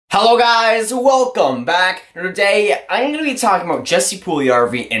Hello guys, welcome back. Today, I'm going to be talking about Jesse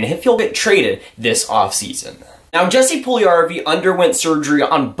Puljujarvi and if he'll get traded this offseason. Now, Jesse Puljujarvi underwent surgery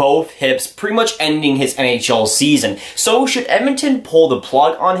on both hips, pretty much ending his NHL season. So, should Edmonton pull the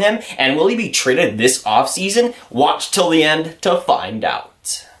plug on him, and will he be traded this offseason? Watch till the end to find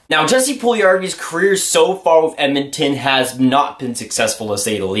out. Now, Jesse Puljujarvi's career so far with Edmonton has not been successful, to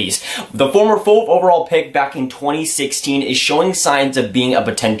say the least. The former 4th overall pick back in 2016 is showing signs of being a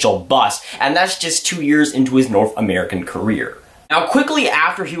potential bust, and that's just 2 years into his North American career. Now, quickly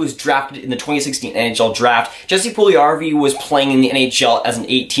after he was drafted in the 2016 NHL draft, Jesse Puljujarvi was playing in the NHL as an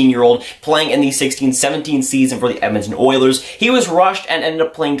 18-year-old, playing in the 16-17 season for the Edmonton Oilers. He was rushed and ended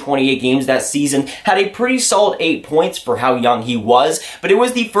up playing 28 games that season, had a pretty solid 8 points for how young he was, but it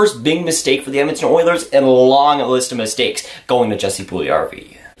was the first big mistake for the Edmonton Oilers in a long list of mistakes going to Jesse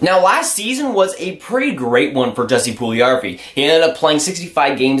Puljujarvi. Now, last season was a pretty great one for Jesse Puljujarvi. He ended up playing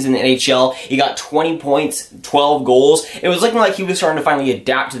 65 games in the NHL. He got 20 points, 12 goals. It was looking like he was starting to finally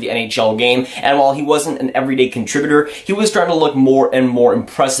adapt to the NHL game, and while he wasn't an everyday contributor, he was starting to look more and more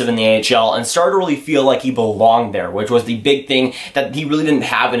impressive in the NHL and started to really feel like he belonged there, which was the big thing that he really didn't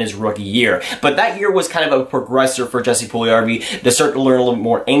have in his rookie year. But that year was kind of a progressor for Jesse Puljujarvi to start to learn a little bit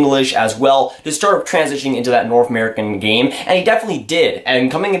more English as well, to start transitioning into that North American game, and he definitely did. And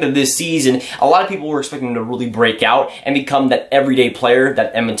coming into this season, a lot of people were expecting him to really break out and become that everyday player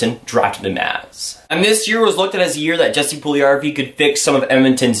that Edmonton drafted him as. And this year was looked at as a year that Jesse Puljujarvi could fix some of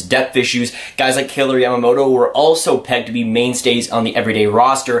Edmonton's depth issues. Guys like Killer Yamamoto were also pegged to be mainstays on the everyday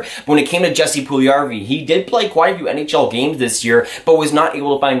roster. But when it came to Jesse Puljujarvi, he did play quite a few NHL games this year, but was not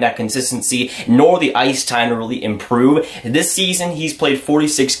able to find that consistency nor the ice time to really improve. This season, he's played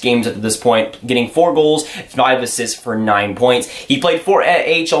 46 games at this point, getting 4 goals, 5 assists for 9 points. He played 4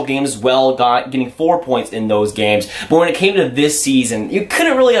 AHL games as well, getting 4 points in those games. But when it came to this season, you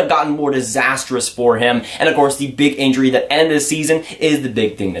couldn't really have gotten more disastrous for him. And of course, the big injury that ended the season is the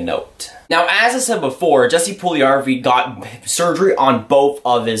big thing to note. Now, as I said before, Jesse Puljujarvi got surgery on both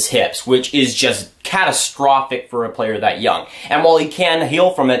of his hips, which is just catastrophic for a player that young. And while he can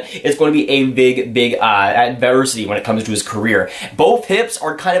heal from it, it's going to be a big adversity when it comes to his career. Both hips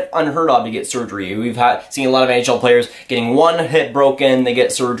are kind of unheard of to get surgery. We've seen a lot of NHL players getting one hip broken, they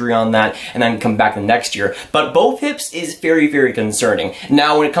get surgery on that, and then come back the next year. But both hips is very concerning.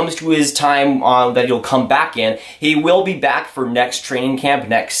 Now, when it comes to his time that he'll come back in, he will be back for next training camp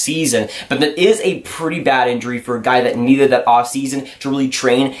next season. But that is a pretty bad injury for a guy that needed that offseason to really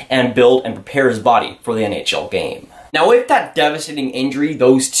train and build and prepare his body for the NHL game. Now, with that devastating injury,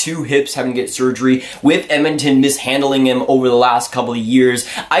 those 2 hips having to get surgery, with Edmonton mishandling him over the last couple of years,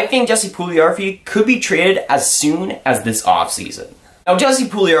 I think Jesse Puljujarvi could be traded as soon as this offseason. Now, Jesse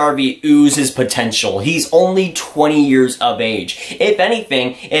Puljujarvi oozes potential. He's only 20 years of age. If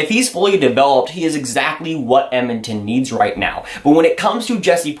anything, if he's fully developed, he is exactly what Edmonton needs right now. But when it comes to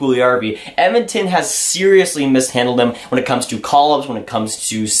Jesse Puljujarvi, Edmonton has seriously mishandled him when it comes to call-ups, when it comes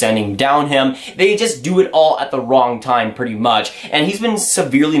to sending down him. They just do it all at the wrong time, pretty much. And he's been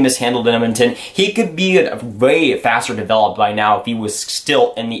severely mishandled in Edmonton. He could be way faster developed by now if he was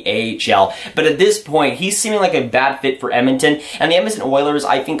still in the AHL. But at this point, he's seeming like a bad fit for Edmonton, and the Edmonton Oilers,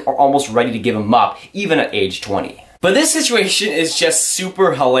 I think, are almost ready to give him up, even at age 20. But this situation is just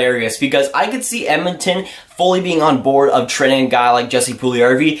super hilarious because I could see Edmonton fully being on board of trading a guy like Jesse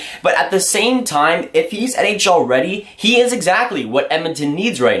Puljujarvi, but at the same time, if he's NHL ready, he is exactly what Edmonton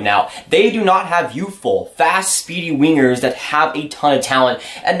needs right now. They do not have youthful, fast, speedy wingers that have a ton of talent,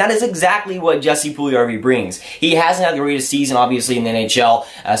 and that is exactly what Jesse Puljujarvi brings. He hasn't had the greatest season, obviously, in the NHL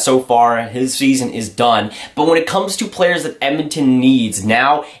so far. His season is done, but when it comes to players that Edmonton needs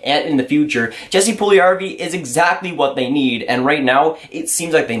now and in the future, Jesse Puljujarvi is exactly what they need, and right now, it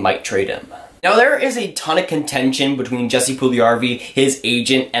seems like they might trade him. Now, there is a ton of contention between Jesse Puljujarvi, his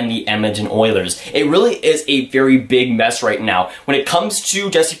agent, and the Edmonton Oilers. It really is a very big mess right now. When it comes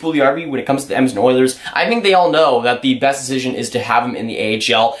to Jesse Puljujarvi, when it comes to the Edmonton Oilers, I think they all know that the best decision is to have him in the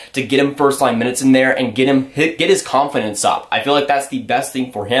AHL, to get him first-line minutes in there, and get his confidence up. I feel like that's the best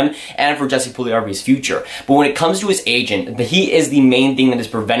thing for him and for Jesse Puljujarvi's future. But when it comes to his agent, he is the main thing that is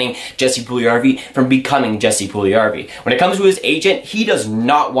preventing Jesse Puljujarvi from becoming Jesse Puljujarvi. When it comes to his agent, he does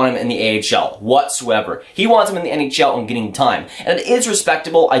not want him in the AHL. AHL whatsoever. He wants him in the NHL and getting time. And it is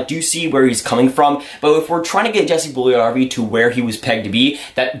respectable. I do see where he's coming from. But if we're trying to get Jesse Puljujarvi to where he was pegged to be,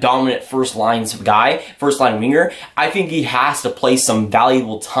 that dominant first line guy, first line winger, I think he has to play some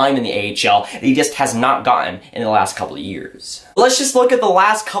valuable time in the AHL that he just has not gotten in the last couple of years. Let's just look at the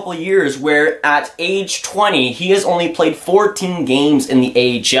last couple of years where at age 20, he has only played 14 games in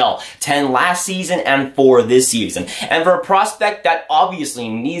the AHL, 10 last season and 4 this season. And for a prospect that obviously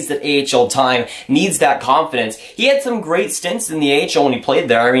needs that AHL time, needs that confidence, he had some great stints in the AHL when he played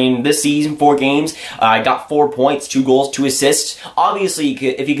there. I mean, this season, 4 games, got 4 points, 2 goals, 2 assists. Obviously,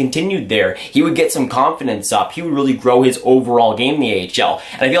 if he continued there, he would get some confidence up. He would really grow his overall game in the AHL.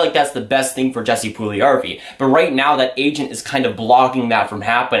 And I feel like that's the best thing for Jesse Puljujarvi. But right now, that agent is kind of blocking that from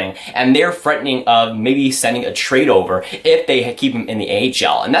happening, and they're threatening of maybe sending a trade over if they keep him in the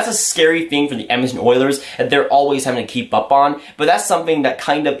AHL. And that's a scary thing for the Edmonton Oilers that they're always having to keep up on, but that's something that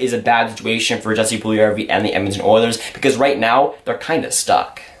kind of is a bad situation for Jesse Puljujarvi and the Edmonton Oilers, because right now, they're kind of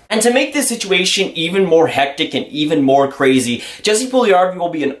stuck. And to make this situation even more hectic and even more crazy, Jesse Puljujarvi will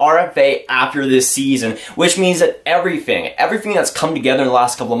be an RFA after this season, which means that everything that's come together in the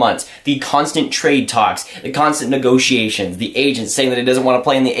last couple of months, the constant trade talks, the constant negotiations, the agent saying that he doesn't want to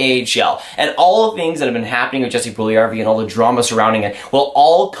play in the AHL, and all the things that have been happening with Jesse Puljujarvi and all the drama surrounding it will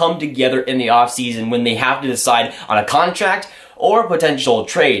all come together in the offseason when they have to decide on a contract or potential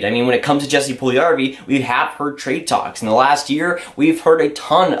trade. I mean, when it comes to Jesse Puljujarvi, we have heard trade talks. In the last year, we've heard a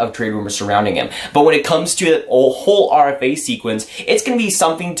ton of trade rumors surrounding him. But when it comes to the whole RFA sequence, it's going to be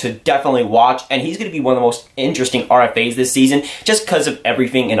something to definitely watch, and he's going to be one of the most interesting RFAs this season just because of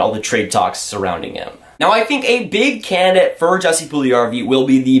everything and all the trade talks surrounding him. Now, I think a big candidate for Jesse Puljujarvi will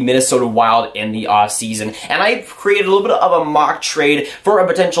be the Minnesota Wild in the offseason, and I've created a little bit of a mock trade for a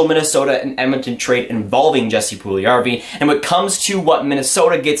potential Minnesota and Edmonton trade involving Jesse Puljujarvi. And when it comes to what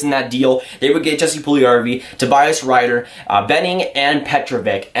Minnesota gets in that deal, they would get Jesse Puljujarvi, Tobias Ryder, Benning, and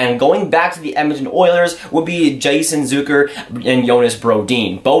Petrovic. And going back to the Edmonton Oilers would be Jason Zucker and Jonas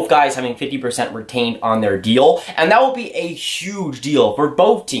Brodin, both guys having 50% retained on their deal, and that will be a huge deal for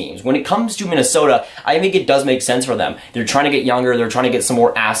both teams. When it comes to Minnesota, I think it does make sense for them. They're trying to get younger, they're trying to get some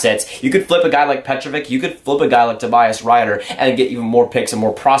more assets. You could flip a guy like Petrovic, you could flip a guy like Tobias Ryder, and get even more picks and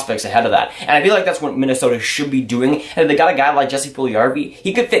more prospects ahead of that. And I feel like that's what Minnesota should be doing. And if they got a guy like Jesse Puljujarvi,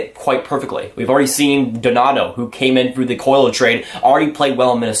 he could fit quite perfectly. We've already seen Donato, who came in through the Coyle trade, already played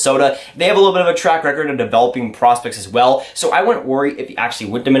well in Minnesota. They have a little bit of a track record of developing prospects as well, so I wouldn't worry if he actually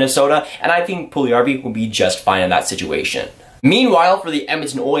went to Minnesota, and I think Puljujarvi will be just fine in that situation. Meanwhile, for the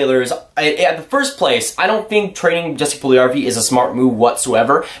Edmonton Oilers, at the first place, I don't think trading Jesse Puljujarvi is a smart move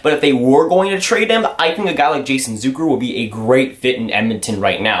whatsoever, but if they were going to trade him, I think a guy like Jason Zucker will be a great fit in Edmonton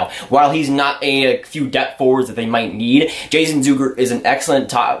right now. While he's not a few depth forwards that they might need, Jason Zucker is an excellent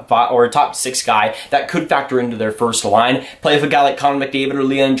top 6 guy that could factor into their first line. Play with a guy like Connor McDavid or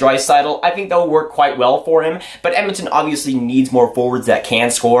Leon Draisaitl, I think that will work quite well for him, but Edmonton obviously needs more forwards that can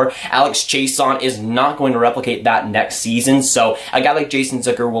score. Alex Chiasson is not going to replicate that next season, so a guy like Jason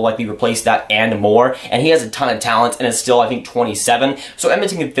Zucker will likely replace that and more, and he has a ton of talent and is still, I think, 27, so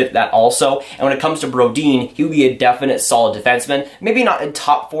Edmonton can fit that also. And when it comes to Brodin, he will be a definite solid defenseman, maybe not a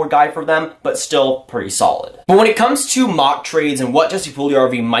top 4 guy for them, but still pretty solid. But when it comes to mock trades and what Jesse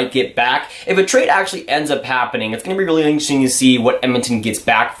Puljujarvi might get back, if a trade actually ends up happening, it's going to be really interesting to see what Edmonton gets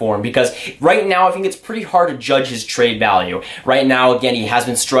back for him, because right now I think it's pretty hard to judge his trade value. Right now, again, he has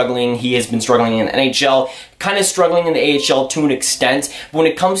been struggling in the NHL, kind of struggling in the AHL to an extent. But when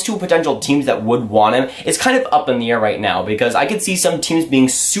it comes to potential teams that would want him, it's kind of up in the air right now, because I could see some teams being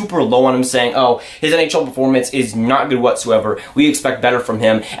super low on him, saying, oh, his NHL performance is not good whatsoever, we expect better from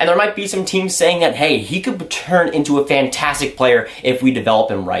him. And there might be some teams saying that, hey, he could turn into a fantastic player if we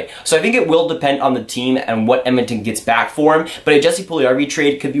develop him right. So I think it will depend on the team and what Edmonton gets back for him, but a Jesse Puljujarvi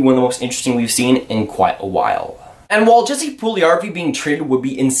trade could be one of the most interesting we've seen in quite a while. And while Jesse Puljujarvi being traded would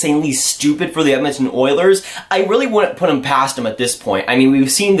be insanely stupid for the Edmonton Oilers, I really wouldn't put him past him at this point. I mean, we've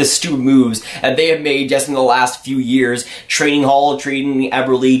seen the stupid moves that they have made just in the last few years, trading Hall, trading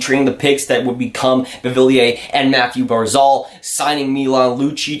Eberle, trading the picks that would become Beauvillier and Matthew Barzal, signing Milan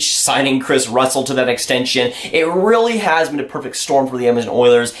Lucic, signing Chris Russell to that extension. It really has been a perfect storm for the Edmonton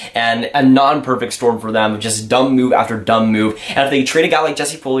Oilers, and a non-perfect storm for them, just dumb move after dumb move. And if they trade a guy like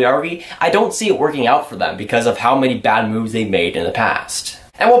Jesse Puljujarvi, I don't see it working out for them because of how many bad moves they made in the past.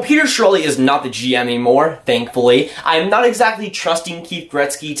 And while Peter Chiarelli is not the GM anymore, thankfully, I'm not exactly trusting Keith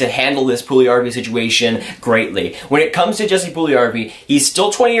Gretzky to handle this Puljujarvi situation greatly. When it comes to Jesse Puljujarvi, he's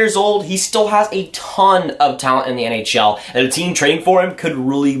still 20 years old, he still has a ton of talent in the NHL that a team trading for him could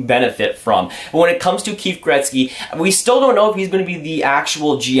really benefit from. But when it comes to Keith Gretzky, we still don't know if he's going to be the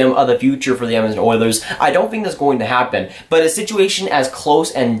actual GM of the future for the Edmonton Oilers. I don't think that's going to happen. But a situation as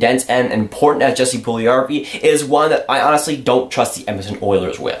close and dense and important as Jesse Puljujarvi is one that I honestly don't trust the Edmonton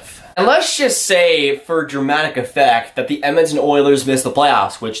Oilers with. And let's just say, for dramatic effect, that the Edmonton Oilers miss the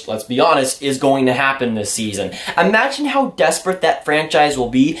playoffs, which, let's be honest, is going to happen this season. Imagine how desperate that franchise will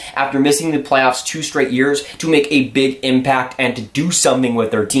be after missing the playoffs 2 straight years to make a big impact and to do something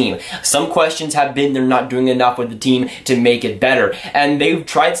with their team. Some questions have been they're not doing enough with the team to make it better. And they've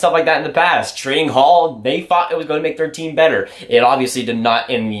tried stuff like that in the past. Trading Hall, they thought it was going to make their team better. It obviously did not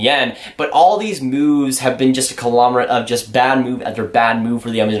in the end. But all these moves have been just a conglomerate of just bad move after bad move for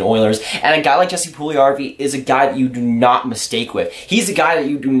the Edmonton Oilers. And a guy like Jesse Puljujarvi is a guy that you do not mistake with. He's a guy that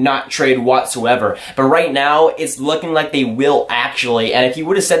you do not trade whatsoever. But right now, it's looking like they will actually. And if you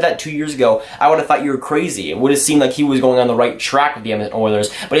would have said that 2 years ago, I would have thought you were crazy. It would have seemed like he was going on the right track with the Edmonton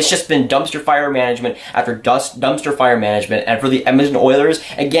Oilers. But it's just been dumpster fire management after dumpster fire management. And for the Edmonton Oilers,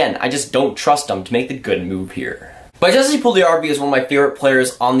 again, I just don't trust them to make the good move here. But Jesse Puljujarvi is one of my favorite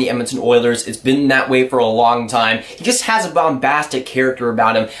players on the Edmonton Oilers. It's been that way for a long time. He just has a bombastic character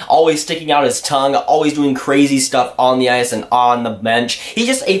about him, always sticking out his tongue, always doing crazy stuff on the ice and on the bench. He's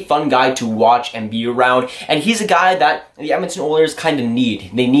just a fun guy to watch and be around, and he's a guy that the Edmonton Oilers kind of need.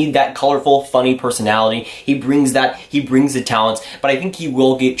 They need that colorful, funny personality. He brings that, he brings the talents, but I think he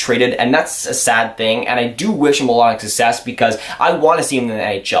will get traded, and that's a sad thing, and I do wish him a lot of success because I want to see him in the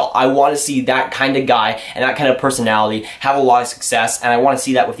NHL. I want to see that kind of guy and that kind of personality have a lot of success, and I want to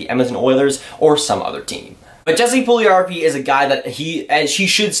see that with the Edmonton Oilers or some other team. But Jesse Puljujarvi is a guy that he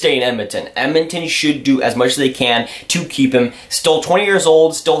should stay in Edmonton. Edmonton should do as much as they can to keep him. Still 20 years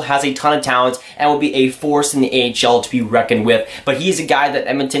old, still has a ton of talent, and will be a force in the AHL to be reckoned with. But he's a guy that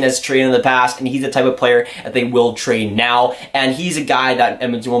Edmonton has traded in the past, and he's the type of player that they will trade now. And he's a guy that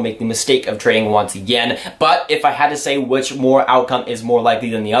Edmonton will make the mistake of trading once again. But if I had to say which more outcome is more likely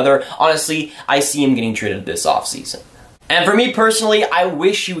than the other, honestly, I see him getting traded this offseason. And for me personally, I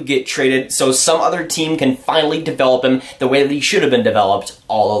wish he would get traded so some other team can finally develop him the way that he should have been developed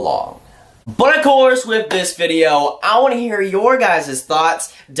all along. But of course, with this video, I want to hear your guys'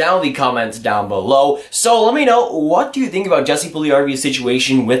 thoughts down in the comments down below. So let me know, what do you think about Jesse Puljujarvi's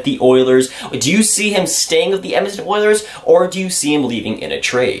situation with the Oilers? Do you see him staying with the Edmonton Oilers, or do you see him leaving in a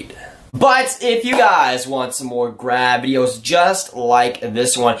trade? But if you guys want some more Grav videos just like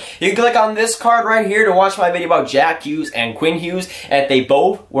this one, you can click on this card right here to watch my video about Jack Hughes and Quinn Hughes, and they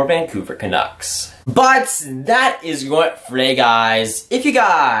both were Vancouver Canucks. But that is it for today, guys. If you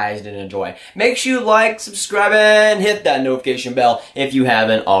guys did enjoy, make sure you like, subscribe, and hit that notification bell if you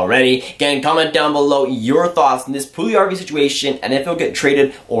haven't already. Again, comment down below your thoughts on this Puljujarvi situation and if he'll get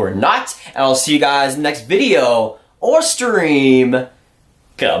traded or not. And I'll see you guys in the next video or stream.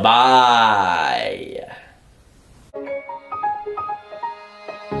 Goodbye.